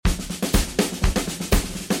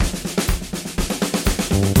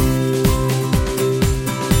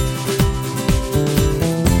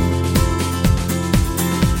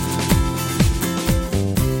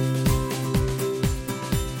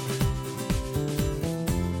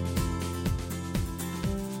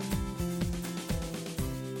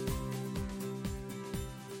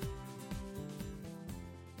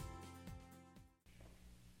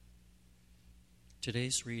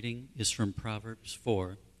Today's reading is from Proverbs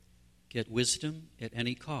 4. Get wisdom at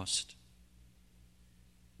any cost.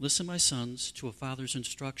 Listen, my sons, to a father's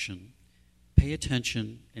instruction. Pay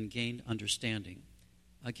attention and gain understanding.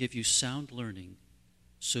 I give you sound learning,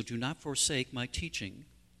 so do not forsake my teaching.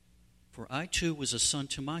 For I too was a son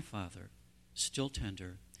to my father, still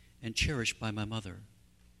tender and cherished by my mother.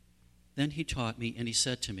 Then he taught me, and he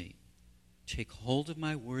said to me, take hold of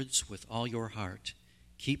my words with all your heart.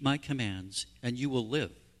 Keep my commands, and you will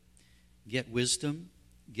live. Get wisdom,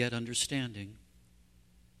 get understanding.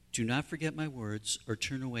 Do not forget my words or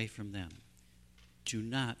turn away from them. Do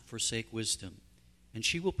not forsake wisdom, and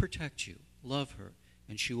she will protect you. Love her,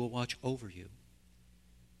 and she will watch over you.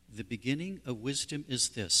 The beginning of wisdom is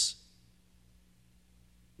this.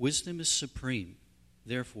 Wisdom is supreme.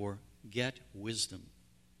 Therefore, get wisdom,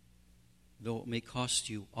 though it may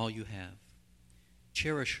cost you all you have.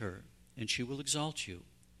 Cherish her, and she will exalt you.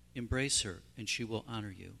 Embrace her, and she will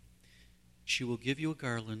honor you. She will give you a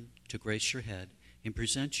garland to grace your head and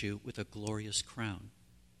present you with a glorious crown.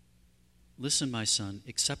 Listen, my son,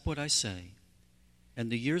 accept what I say,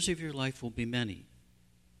 and the years of your life will be many.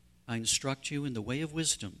 I instruct you in the way of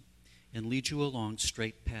wisdom and lead you along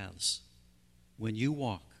straight paths. When you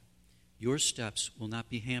walk, your steps will not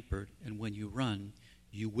be hampered, and when you run,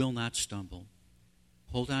 you will not stumble.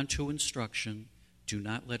 Hold on to instruction. Do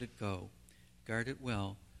not let it go. Guard it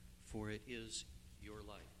well, for it is your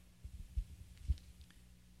life.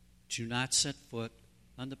 Do not set foot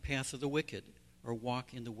on the path of the wicked or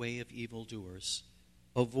walk in the way of evildoers.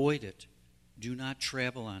 Avoid it. Do not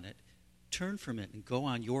travel on it. Turn from it and go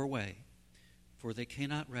on your way, for they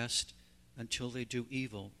cannot rest until they do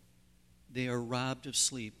evil. They are robbed of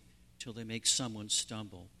sleep till they make someone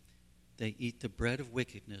stumble. They eat the bread of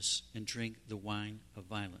wickedness and drink the wine of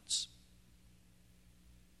violence.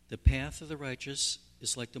 The path of the righteous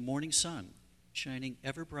is like the morning sun, shining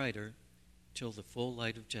ever brighter till the full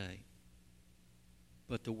light of day.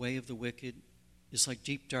 But the way of the wicked is like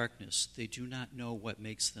deep darkness. They do not know what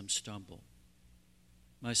makes them stumble.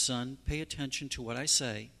 My son, pay attention to what I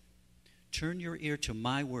say. Turn your ear to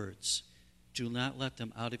my words. Do not let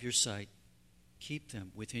them out of your sight. Keep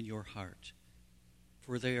them within your heart.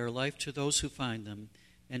 For they are life to those who find them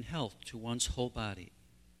and health to one's whole body.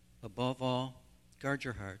 Above all, guard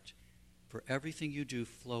your heart, for everything you do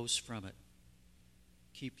flows from it.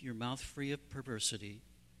 Keep your mouth free of perversity.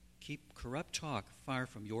 Keep corrupt talk far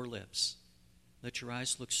from your lips. Let your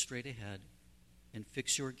eyes look straight ahead and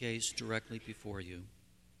fix your gaze directly before you.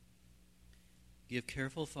 Give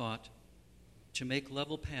careful thought to make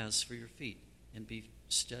level paths for your feet and be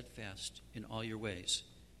steadfast in all your ways.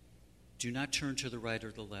 Do not turn to the right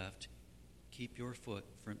or the left. Keep your foot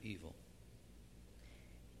from evil.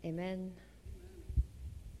 Amen.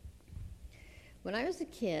 When I was a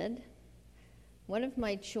kid, one of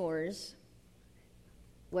my chores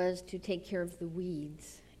was to take care of the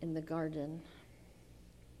weeds in the garden.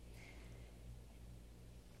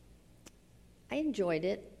 I enjoyed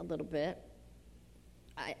it a little bit.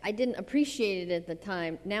 I didn't appreciate it at the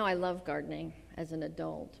time. Now I love gardening as an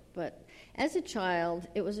adult, but as a child,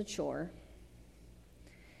 it was a chore.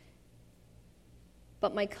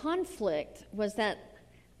 But my conflict was that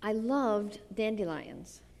I loved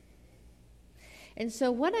dandelions. And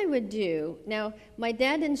so what I would do, now my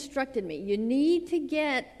dad instructed me, you need to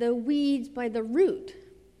get the weeds by the root.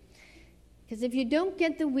 Because if you don't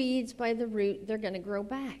get the weeds by the root, they're going to grow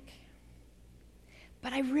back.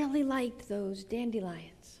 But I really liked those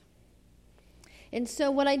dandelions. And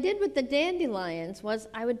so what I did with the dandelions was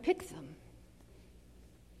I would pick them.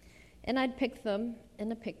 And I'd pick them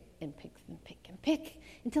and pick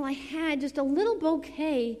until I had just a little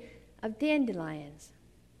bouquet of dandelions.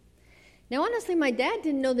 Now, honestly, my dad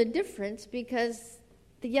didn't know the difference because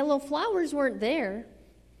the yellow flowers weren't there.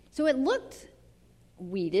 So it looked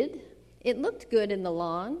weeded. It looked good in the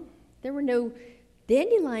lawn. There were no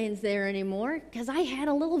dandelions there anymore because I had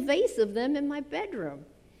a little vase of them in my bedroom.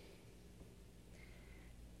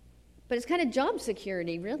 But it's kind of job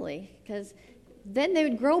security, really, because then they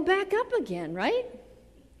would grow back up again, right?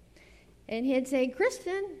 And he'd say,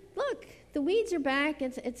 Kristen, look, the weeds are back.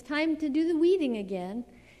 It's time to do the weeding again.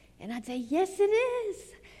 And I'd say, yes, it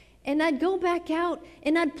is. And I'd go back out,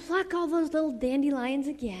 and I'd pluck all those little dandelions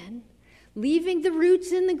again, leaving the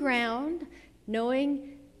roots in the ground,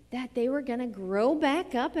 knowing that they were going to grow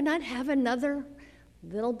back up, and I'd have another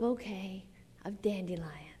little bouquet of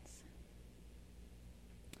dandelions.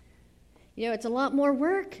 You know, it's a lot more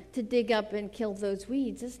work to dig up and kill those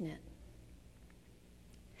weeds, isn't it?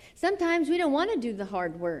 Sometimes we don't want to do the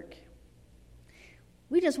hard work.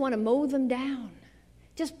 We just want to mow them down.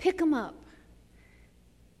 Just pick them up.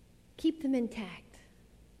 Keep them intact.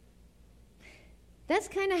 That's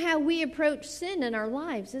kind of how we approach sin in our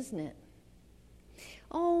lives, isn't it?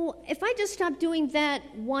 Oh, if I just stop doing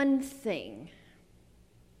that one thing,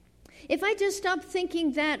 if I just stop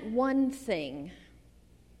thinking that one thing,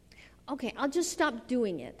 okay, I'll just stop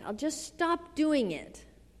doing it. I'll just stop doing it.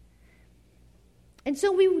 And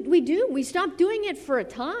so we do. We stop doing it for a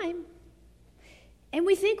time. And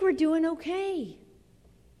we think we're doing okay.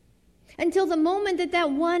 Until the moment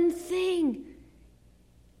that one thing,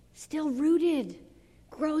 still rooted,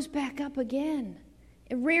 grows back up again.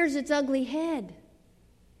 It rears its ugly head.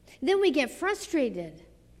 Then we get frustrated.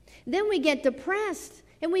 Then we get depressed.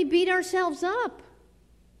 And we beat ourselves up.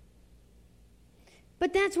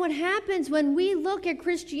 But that's what happens when we look at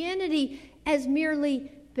Christianity as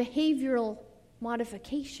merely behavioral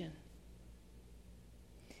modification.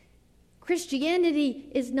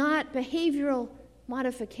 Christianity is not behavioral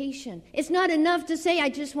modification. It's not enough to say, I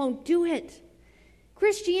just won't do it.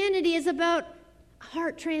 Christianity is about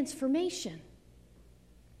heart transformation.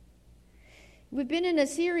 We've been in a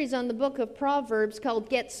series on the book of Proverbs called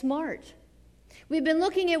Get Smart. We've been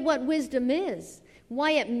looking at what wisdom is,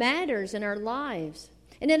 why it matters in our lives.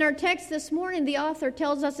 And in our text this morning, the author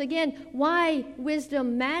tells us again why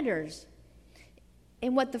wisdom matters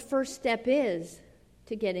and what the first step is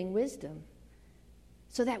to getting wisdom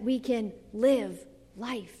so that we can live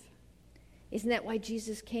life. Isn't that why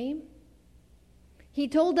Jesus came? He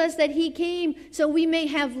told us that he came so we may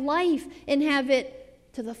have life and have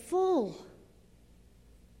it to the full.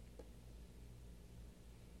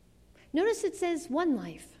 Notice it says one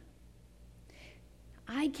life.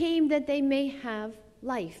 I came that they may have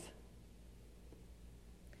life.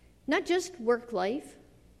 Not just work life,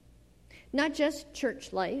 not just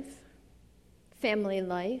church life, family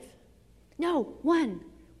life. No, one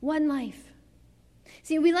life.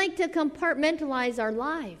 See, we like to compartmentalize our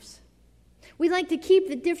lives. We like to keep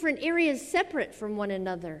the different areas separate from one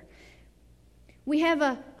another. We have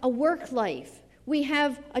a work life. We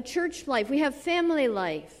have a church life. We have family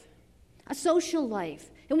life, a social life.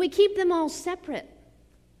 And we keep them all separate.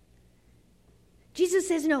 Jesus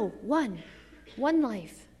says, no, one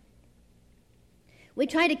life. We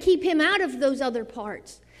try to keep him out of those other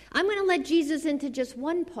parts. I'm going to let Jesus into just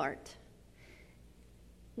one part.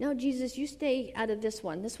 No, Jesus, you stay out of this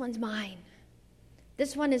one. This one's mine.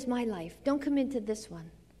 This one is my life. Don't come into this one.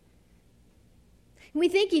 And we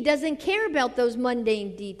think he doesn't care about those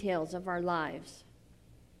mundane details of our lives.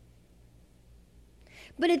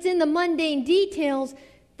 But it's in the mundane details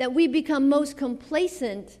that we become most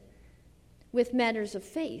complacent with matters of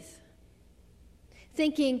faith.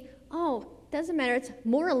 Thinking, oh, doesn't matter, it's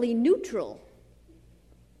morally neutral.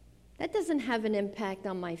 That doesn't have an impact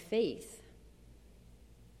on my faith.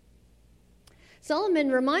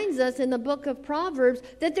 Solomon reminds us in the book of Proverbs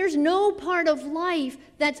that there's no part of life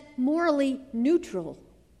that's morally neutral.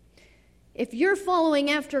 If you're following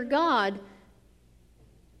after God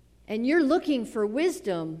and you're looking for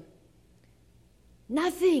wisdom,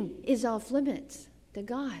 nothing is off limits to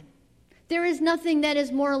God. There is nothing that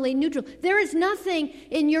is morally neutral. There is nothing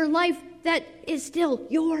in your life that is still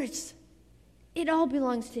yours. It all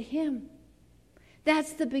belongs to him.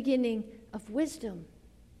 That's the beginning of wisdom.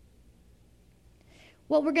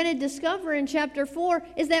 What we're going to discover in chapter 4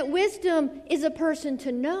 is that wisdom is a person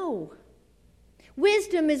to know.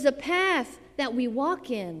 Wisdom is a path that we walk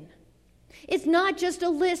in. It's not just a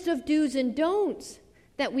list of do's and don'ts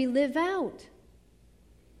that we live out.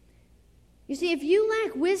 You see, if you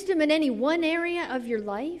lack wisdom in any one area of your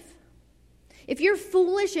life, if you're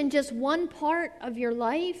foolish in just one part of your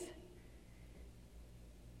life,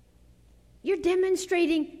 you're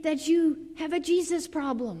demonstrating that you have a Jesus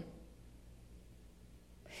problem.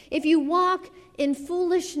 If you walk in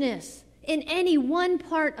foolishness in any one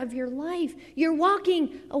part of your life, you're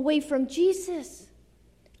walking away from Jesus.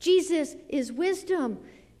 Jesus is wisdom.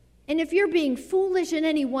 And if you're being foolish in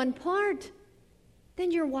any one part,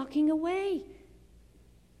 then you're walking away.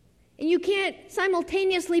 And you can't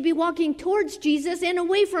simultaneously be walking towards Jesus and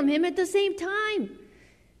away from him at the same time.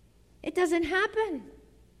 It doesn't happen.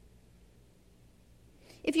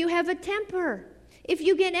 If you have a temper, if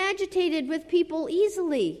you get agitated with people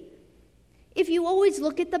easily, if you always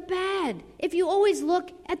look at the bad, if you always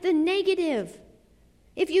look at the negative,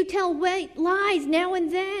 if you tell lies now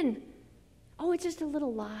and then, oh, it's just a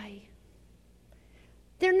little lie.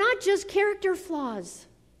 They're not just character flaws.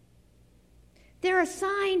 They're a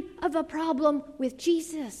sign of a problem with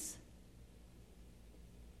Jesus.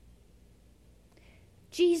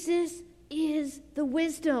 Jesus is the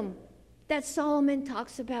wisdom that Solomon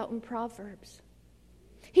talks about in Proverbs.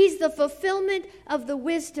 He's the fulfillment of the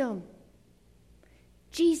wisdom.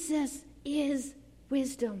 Jesus is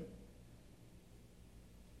wisdom.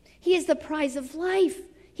 He is the prize of life.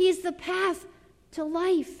 He is the path to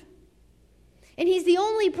life. And he's the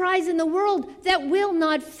only prize in the world that will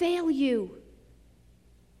not fail you.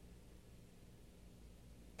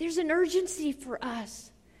 There's an urgency for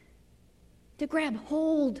us to grab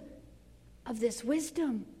hold of this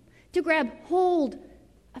wisdom, to grab hold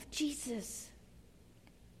of Jesus.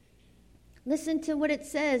 Listen to what it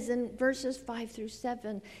says in verses 5 through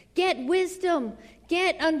 7. Get wisdom,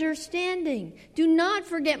 get understanding. Do not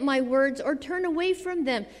forget my words or turn away from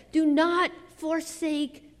them. Do not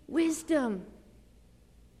forsake wisdom.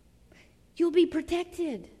 You'll be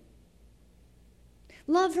protected.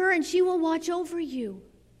 Love her and she will watch over you.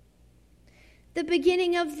 The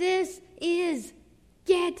beginning of this is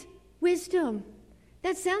get wisdom.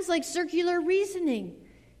 That sounds like circular reasoning.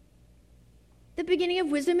 The beginning of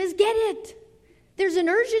wisdom is get it. There's an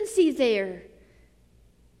urgency there.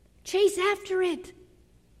 Chase after it.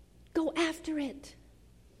 Go after it.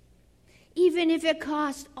 Even if it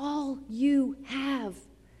costs all you have.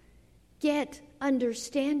 Get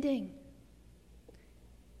understanding.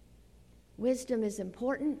 Wisdom is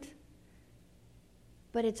important,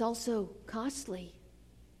 but it's also costly.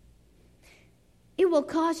 It will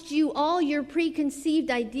cost you all your preconceived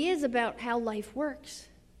ideas about how life works.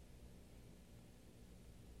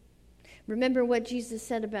 Remember what Jesus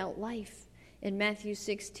said about life in Matthew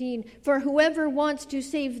 16. For whoever wants to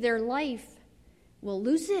save their life will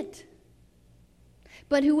lose it.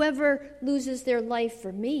 But whoever loses their life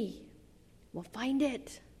for me will find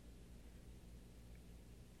it.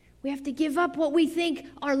 We have to give up what we think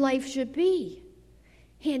our life should be.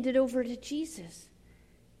 Hand it over to Jesus.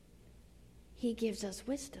 He gives us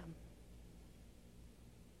wisdom.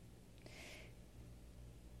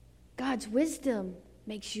 God's wisdom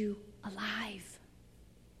makes you alive.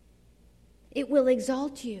 It will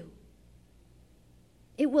exalt you.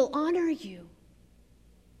 It will honor you.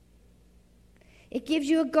 It gives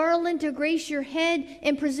you a garland to grace your head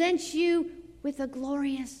and presents you with a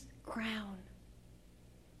glorious crown.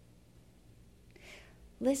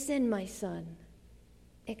 Listen, my son.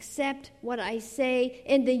 Accept what I say,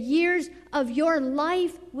 and the years of your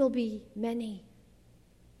life will be many.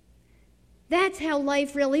 That's how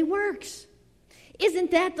life really works.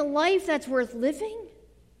 Isn't that the life that's worth living?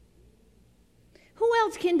 Who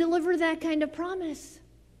else can deliver that kind of promise?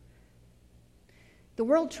 The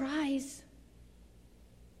world tries.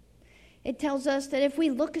 It tells us that if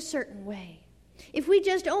we look a certain way, if we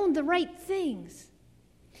just owned the right things,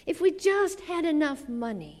 if we just had enough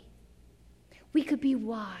money, we could be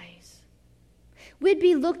wise. We'd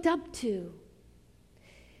be looked up to.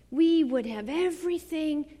 We would have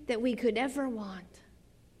everything that we could ever want.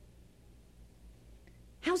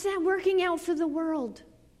 How's that working out for the world?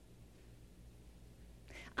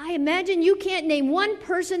 I imagine you can't name one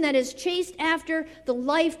person that has chased after the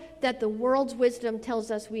life that the world's wisdom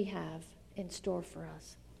tells us we have in store for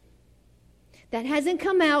us, that hasn't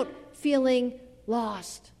come out feeling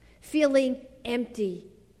lost, feeling empty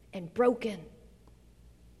and broken.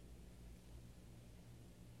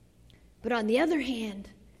 But on the other hand,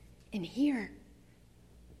 in here,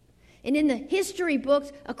 and in the history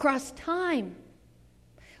books across time,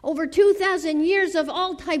 over 2,000 years of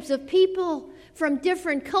all types of people from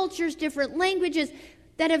different cultures, different languages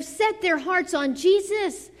that have set their hearts on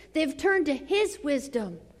Jesus. They've turned to his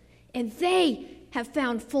wisdom, and they have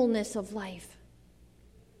found fullness of life.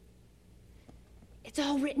 It's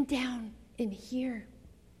all written down in here.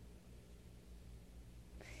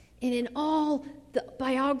 And in all the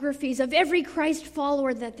biographies of every Christ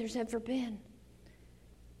follower that there's ever been.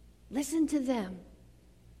 Listen to them.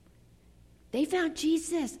 They found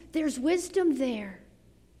Jesus. There's wisdom there.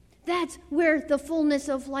 That's where the fullness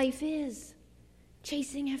of life is.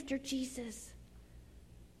 Chasing after Jesus.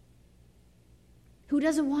 Who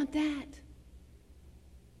doesn't want that?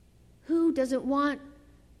 Who doesn't want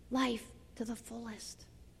life to the fullest?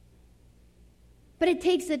 But it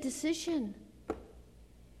takes a decision.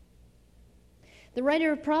 The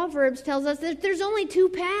writer of Proverbs tells us that there's only two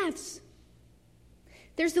paths.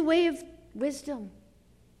 There's the way of wisdom.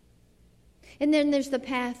 And then there's the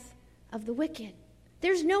path of the wicked.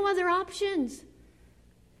 There's no other options.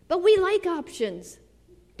 But we like options,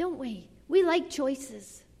 don't we? We like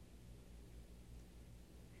choices.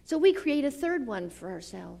 So we create a third one for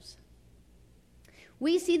ourselves.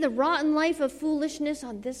 We see the rotten life of foolishness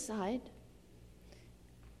on this side.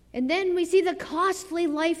 And then we see the costly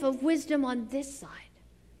life of wisdom on this side.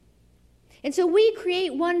 And so we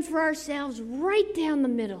create one for ourselves right down the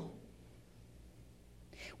middle.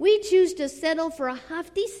 We choose to settle for a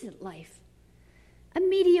half-decent life, a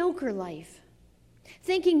mediocre life,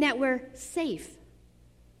 thinking that we're safe.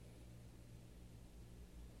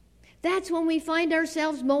 That's when we find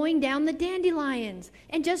ourselves mowing down the dandelions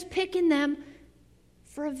and just picking them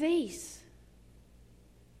for a vase,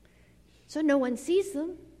 so no one sees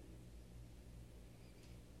them.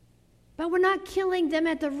 But we're not killing them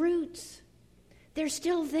at the roots. They're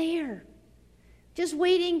still there, just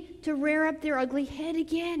waiting to rear up their ugly head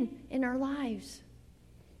again in our lives.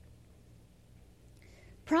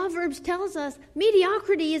 Proverbs tells us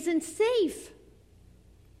mediocrity isn't safe.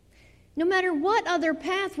 No matter what other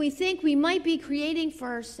path we think we might be creating for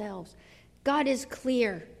ourselves, God is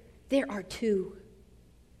clear. There are two.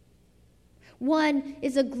 One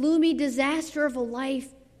is a gloomy disaster of a life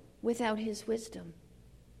without his wisdom.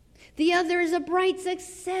 The other is a bright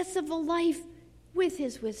success of a life with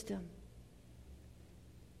his wisdom.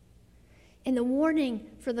 And the warning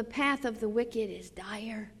for the path of the wicked is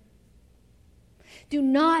dire. Do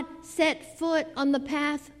not set foot on the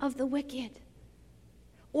path of the wicked,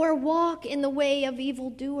 or walk in the way of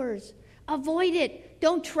evildoers. Avoid it.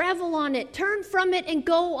 Don't travel on it. Turn from it and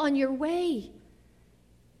go on your way.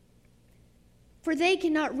 For they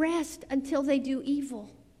cannot rest until they do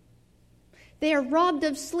evil. They are robbed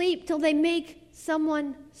of sleep till they make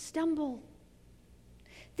someone stumble.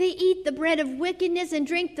 They eat the bread of wickedness and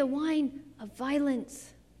drink the wine of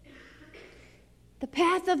violence. The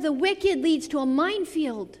path of the wicked leads to a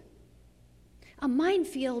minefield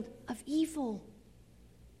of evil.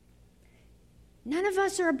 None of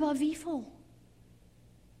us are above evil.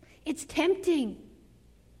 It's tempting.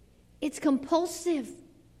 It's compulsive.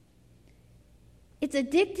 It's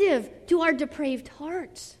addictive to our depraved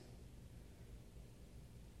hearts.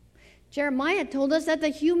 Jeremiah told us that the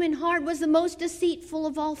human heart was the most deceitful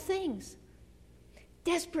of all things.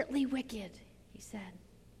 Desperately wicked, he said.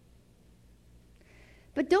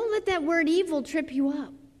 But don't let that word evil trip you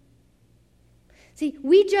up. See,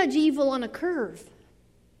 we judge evil on a curve.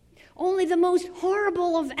 Only the most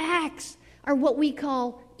horrible of acts are what we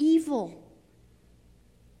call evil.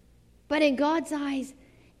 But in God's eyes,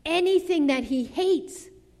 anything that he hates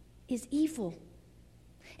is evil.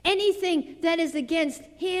 Anything that is against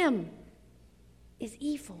him is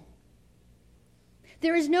evil.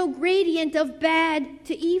 There is no gradient of bad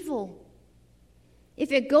to evil.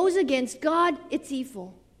 If it goes against God, it's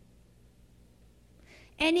evil.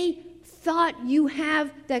 Any thought you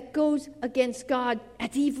have that goes against God,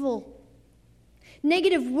 that's evil.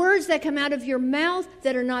 Negative words that come out of your mouth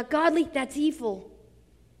that are not godly, that's evil.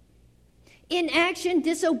 Inaction,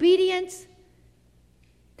 disobedience,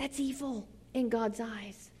 that's evil in God's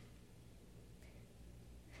eyes.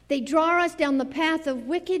 They draw us down the path of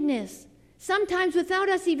wickedness, sometimes without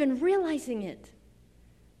us even realizing it.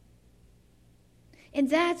 And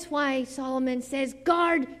that's why Solomon says,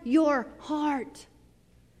 guard your heart.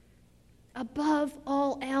 Above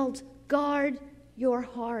all else, guard your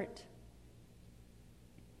heart.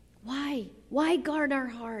 Why? Why guard our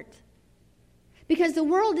heart? Because the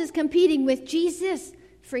world is competing with Jesus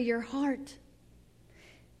for your heart,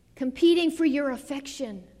 competing for your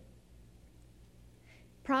affection.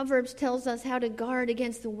 Proverbs tells us how to guard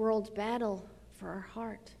against the world's battle for our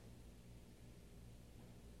heart.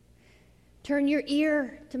 Turn your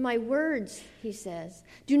ear to my words, he says.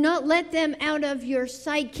 Do not let them out of your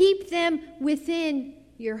sight. Keep them within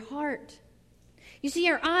your heart. You see,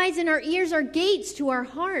 our eyes and our ears are gates to our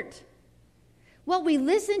heart. What we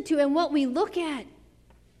listen to and what we look at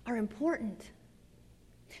are important.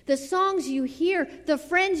 The songs you hear, the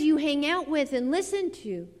friends you hang out with and listen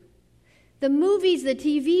to, the movies, the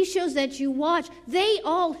TV shows that you watch, they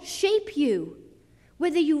all shape you,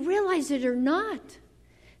 whether you realize it or not.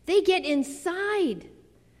 They get inside.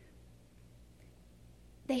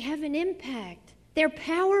 They have an impact. They're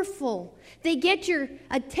powerful. They get your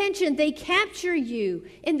attention. They capture you.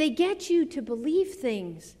 And they get you to believe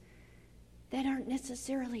things that aren't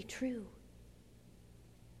necessarily true.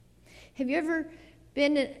 Have you ever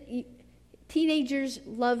been... Teenagers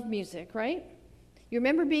love music, right? You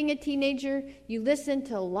remember being a teenager? You listened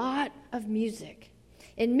to a lot of music.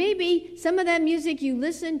 And maybe some of that music you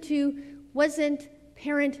listened to wasn't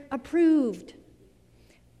parent approved.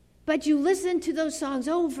 But you listen to those songs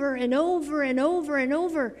over and over and over and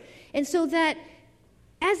over. And so that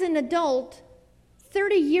as an adult,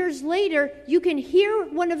 30 years later, you can hear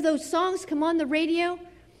one of those songs come on the radio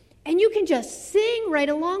and you can just sing right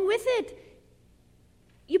along with it.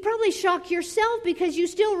 You probably shock yourself because you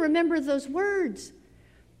still remember those words.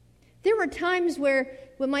 There were times where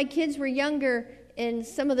when my kids were younger and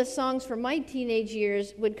some of the songs from my teenage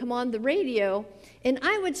years would come on the radio, and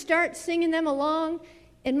I would start singing them along,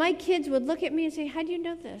 and my kids would look at me and say, how do you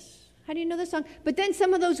know this? How do you know this song? But then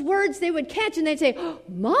some of those words they would catch, and they'd say, oh,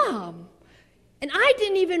 Mom, And I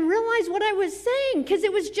didn't even realize what I was saying because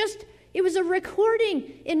it was a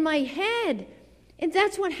recording in my head. And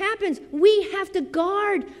that's what happens. We have to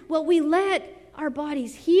guard what we let our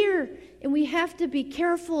bodies hear. And we have to be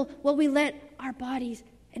careful what we let our bodies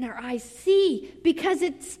and our eyes see because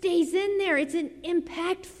it stays in there. It's an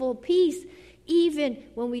impactful piece even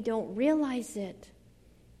when we don't realize it.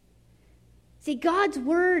 See, God's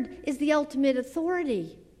word is the ultimate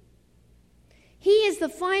authority. He is the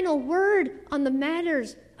final word on the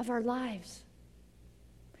matters of our lives.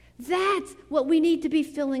 That's what we need to be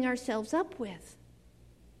filling ourselves up with.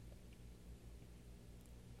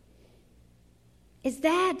 Is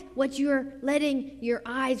that what you're letting your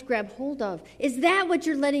eyes grab hold of? Is that what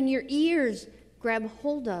you're letting your ears grab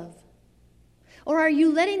hold of? Or are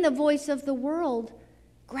you letting the voice of the world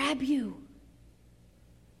grab you?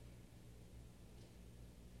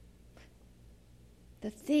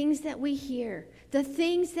 The things that we hear, the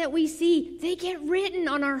things that we see, they get written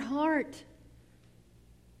on our heart.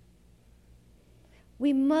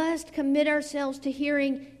 We must commit ourselves to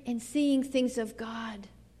hearing and seeing things of God.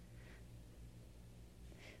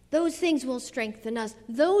 Those things will strengthen us.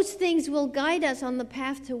 Those things will guide us on the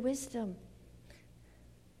path to wisdom.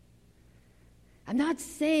 I'm not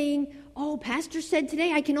saying, oh, Pastor said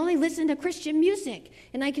today I can only listen to Christian music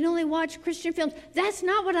and I can only watch Christian films. That's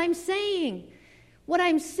not what I'm saying. What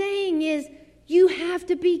I'm saying is you have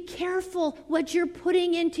to be careful what you're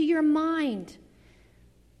putting into your mind.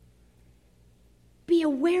 Be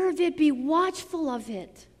aware of it. Be watchful of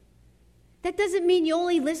it. That doesn't mean you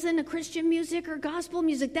only listen to Christian music or gospel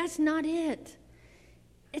music. That's not it.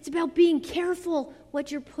 It's about being careful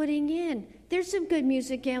what you're putting in. There's some good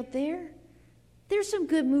music out there. There's some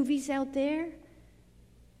good movies out there.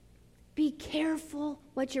 Be careful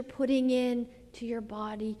what you're putting in to your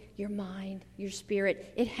body, your mind, your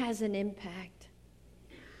spirit. It has an impact.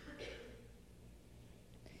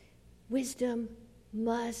 Wisdom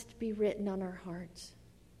must be written on our hearts.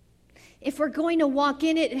 If we're going to walk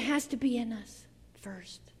in it, it has to be in us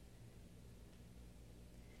first.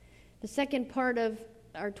 The second part of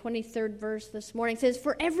our 23rd verse this morning says,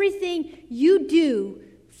 "For everything you do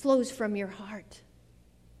flows from your heart."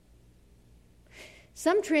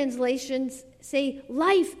 Some translations say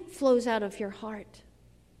life flows out of your heart,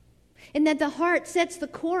 and that the heart sets the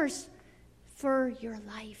course for your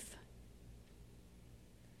life.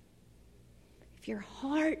 If your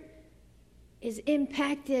heart is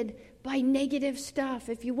impacted by negative stuff,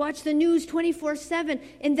 if you watch the news 24/7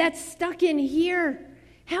 and that's stuck in here,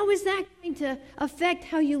 how is that going to affect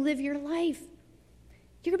how you live your life?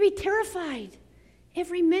 You're going to be terrified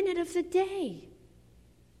every minute of the day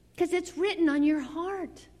because it's written on your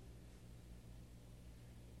heart.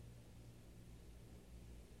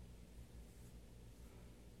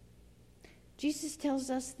 Jesus tells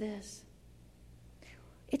us this.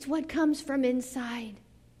 It's what comes from inside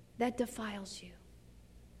that defiles you.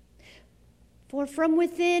 For from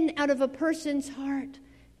within, out of a person's heart,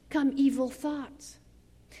 come evil thoughts,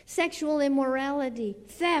 sexual immorality,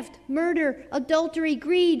 theft, murder, adultery,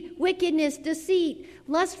 greed, wickedness, deceit,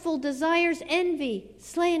 lustful desires, envy,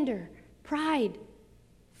 slander, pride,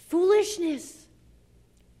 foolishness.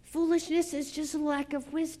 Foolishness is just a lack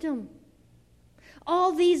of wisdom.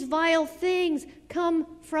 All these vile things come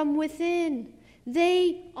from within.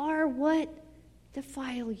 They are what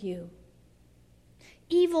defile you.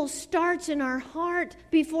 Evil starts in our heart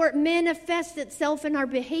before it manifests itself in our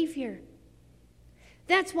behavior.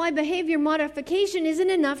 That's why behavior modification isn't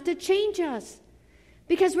enough to change us,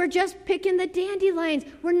 because we're just picking the dandelions.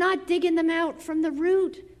 We're not digging them out from the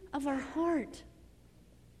root of our heart.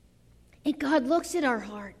 And God looks at our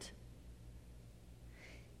heart.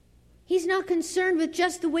 He's not concerned with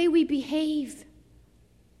just the way we behave.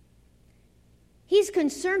 He's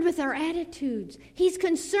concerned with our attitudes. He's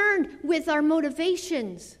concerned with our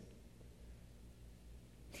motivations.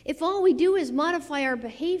 If all we do is modify our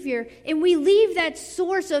behavior and we leave that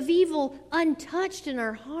source of evil untouched in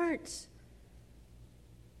our hearts,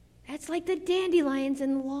 that's like the dandelions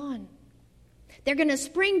in the lawn. They're going to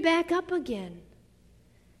spring back up again.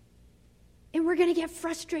 And we're going to get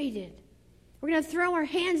frustrated. We're going to throw our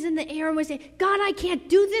hands in the air and we say, God, I can't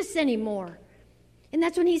do this anymore. And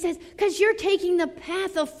that's when he says, because you're taking the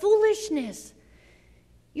path of foolishness.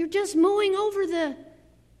 You're just mowing over the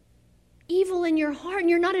evil in your heart and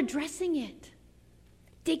you're not addressing it.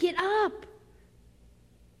 Dig it up.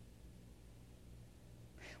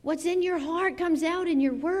 What's in your heart comes out in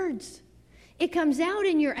your words. It comes out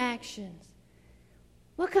in your actions.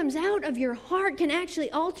 What comes out of your heart can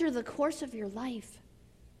actually alter the course of your life.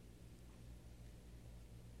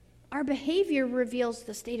 Our behavior reveals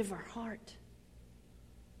the state of our heart.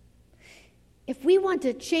 If we want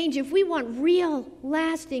to change, if we want real,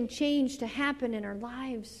 lasting change to happen in our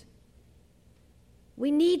lives,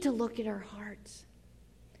 we need to look at our hearts,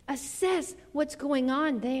 assess what's going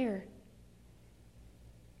on there.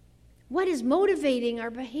 What is motivating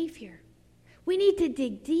our behavior? We need to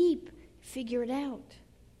dig deep, figure it out.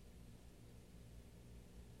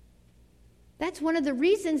 That's one of the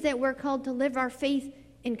reasons that we're called to live our faith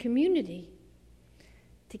in community,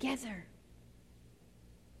 together.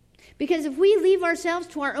 Because if we leave ourselves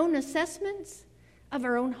to our own assessments of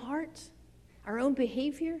our own hearts, our own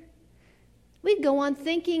behavior, we'd go on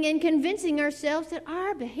thinking and convincing ourselves that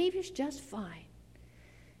our behavior's just fine.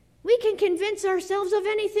 We can convince ourselves of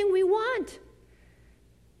anything we want.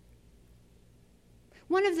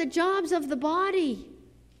 One of the jobs of the body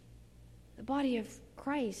of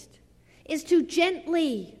Christ, is to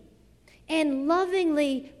gently and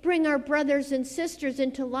lovingly bring our brothers and sisters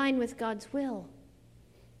into line with God's will.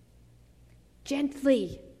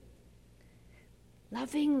 Gently,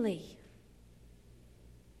 lovingly.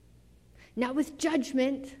 Not with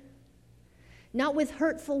judgment, not with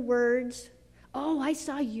hurtful words. Oh, I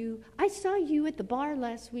saw you at the bar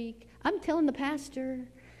last week. I'm telling the pastor.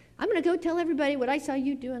 I'm going to go tell everybody what I saw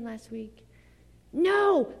you doing last week.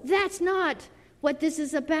 No, that's not what this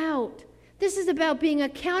is about. This is about being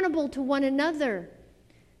accountable to one another.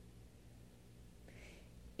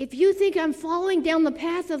 If you think I'm following down the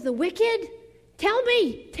path of the wicked, tell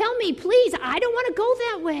me, please. I don't want to go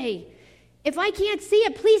that way. If I can't see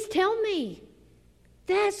it, please tell me.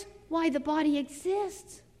 That's why the body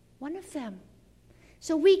exists, one of them.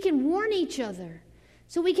 So we can warn each other,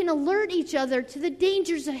 so we can alert each other to the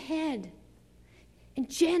dangers ahead and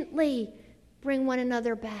gently bring one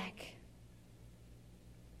another back.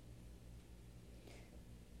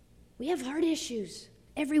 We have heart issues,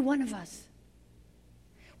 every one of us.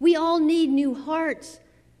 We all need new hearts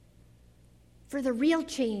for the real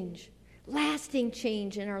change, lasting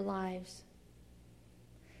change in our lives.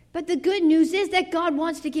 But the good news is that God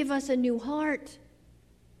wants to give us a new heart.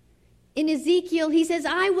 In Ezekiel, he says,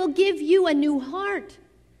 I will give you a new heart.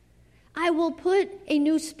 I will put a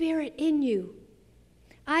new spirit in you.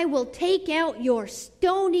 I will take out your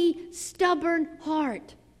stony, stubborn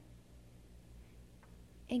heart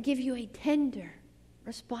and give you a tender,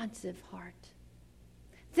 responsive heart.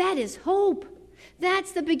 That is hope.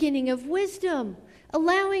 That's the beginning of wisdom,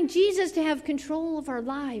 allowing Jesus to have control of our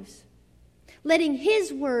lives, letting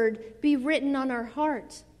his word be written on our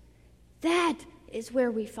hearts. That is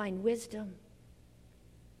where we find wisdom.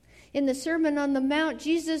 In the Sermon on the Mount,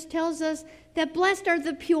 Jesus tells us that blessed are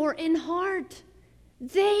the pure in heart.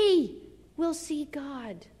 They will see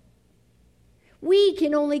God. We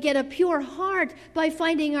can only get a pure heart by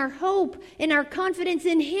finding our hope and our confidence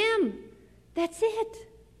in him. That's it.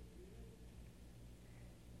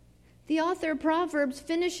 The author of Proverbs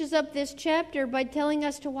finishes up this chapter by telling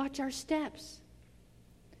us to watch our steps.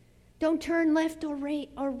 Don't turn left or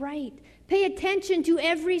right. Pay attention to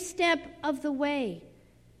every step of the way.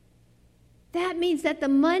 That means that the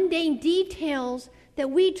mundane details that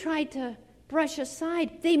we try to brush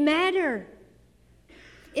aside, they matter.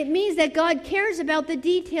 It means that God cares about the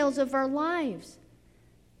details of our lives.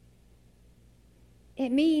 It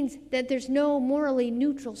means that there's no morally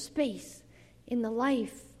neutral space in the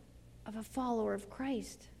life of a follower of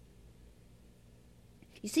Christ.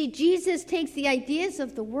 You see, Jesus takes the ideas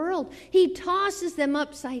of the world, he tosses them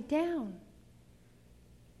upside down.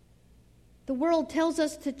 The world tells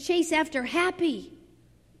us to chase after happy.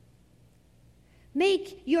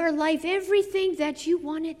 Make your life everything that you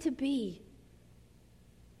want it to be.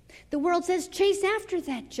 The world says chase after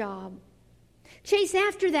that job. Chase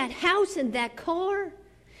after that house and that car.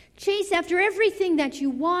 Chase after everything that you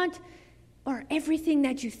want or everything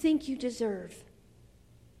that you think you deserve.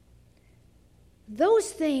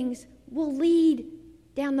 Those things will lead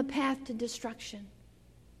down the path to destruction.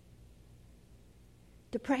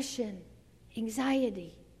 Depression,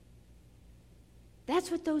 anxiety.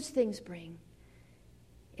 That's what those things bring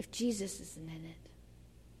if Jesus isn't in it.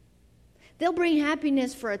 They'll bring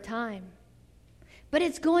happiness for a time, but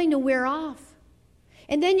it's going to wear off.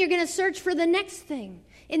 And then you're going to search for the next thing,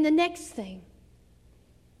 in the next thing.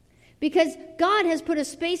 Because God has put a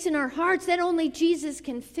space in our hearts that only Jesus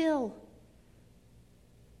can fill.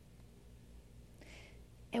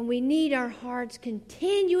 And we need our hearts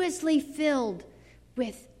continuously filled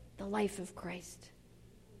with the life of Christ.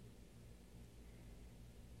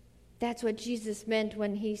 That's what Jesus meant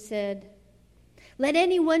when he said, "Let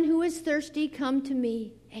anyone who is thirsty come to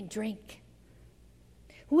me and drink.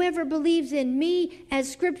 Whoever believes in me,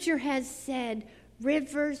 as Scripture has said,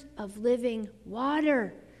 rivers of living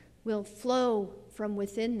water will flow from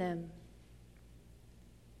within them."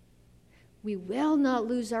 we will not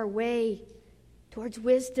lose our way towards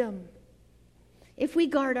wisdom if we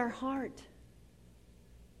guard our heart.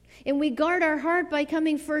 And we guard our heart by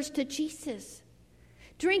coming first to Jesus,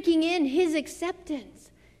 drinking in his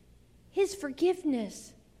acceptance, his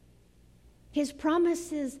forgiveness, his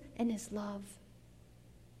promises, and his love.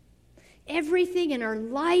 Everything in our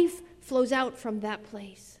life flows out from that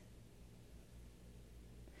place.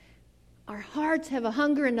 Our hearts have a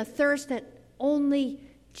hunger and a thirst that only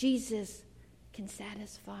Jesus can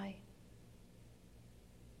satisfy.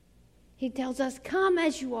 He tells us, come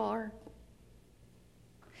as you are.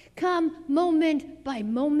 Come moment by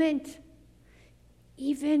moment,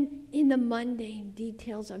 even in the mundane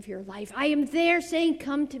details of your life. I am there saying,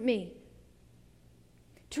 come to me.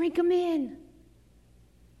 Drink them in.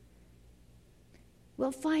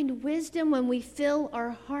 We'll find wisdom when we fill our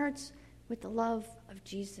hearts with the love of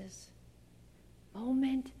Jesus,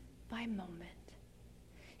 moment by moment.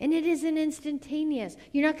 And it isn't instantaneous.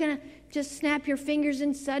 You're not going to just snap your fingers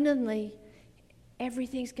and suddenly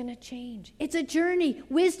everything's going to change. It's a journey.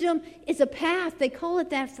 Wisdom is a path. They call it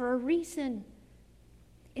that for a reason.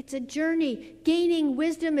 It's a journey. Gaining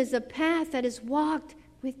wisdom is a path that is walked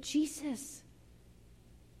with Jesus.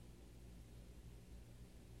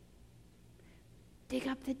 Dig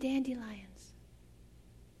up the dandelions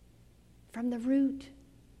from the root.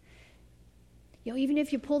 Even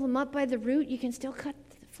if you pull them up by the root, you can still cut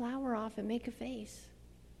the flower off and make a vase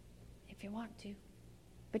if you want to.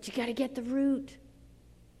 But you got to get the root.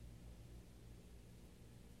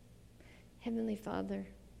 Heavenly Father,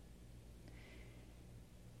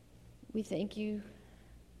 we thank you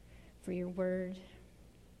for your word.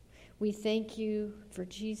 We thank you for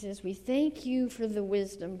Jesus. We thank you for the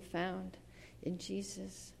wisdom found in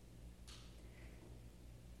Jesus.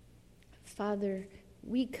 Father,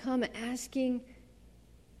 we come asking,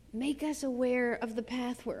 make us aware of the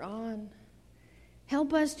path we're on.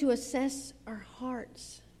 Help us to assess our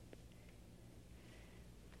hearts.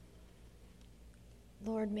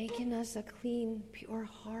 Lord, make in us a clean, pure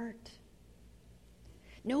heart.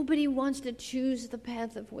 Nobody wants to choose the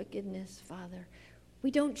path of wickedness, Father. We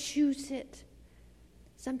don't choose it.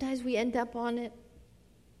 Sometimes we end up on it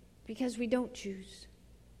because we don't choose.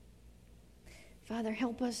 Father,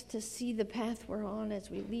 help us to see the path we're on as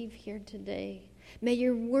we leave here today. May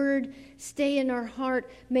your word stay in our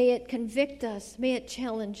heart. May it convict us. May it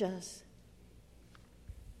challenge us.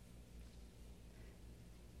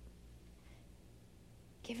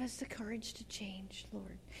 Give us the courage to change,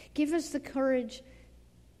 Lord. Give us the courage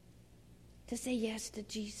to say yes to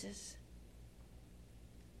Jesus.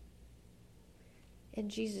 In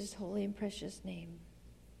Jesus' holy and precious name.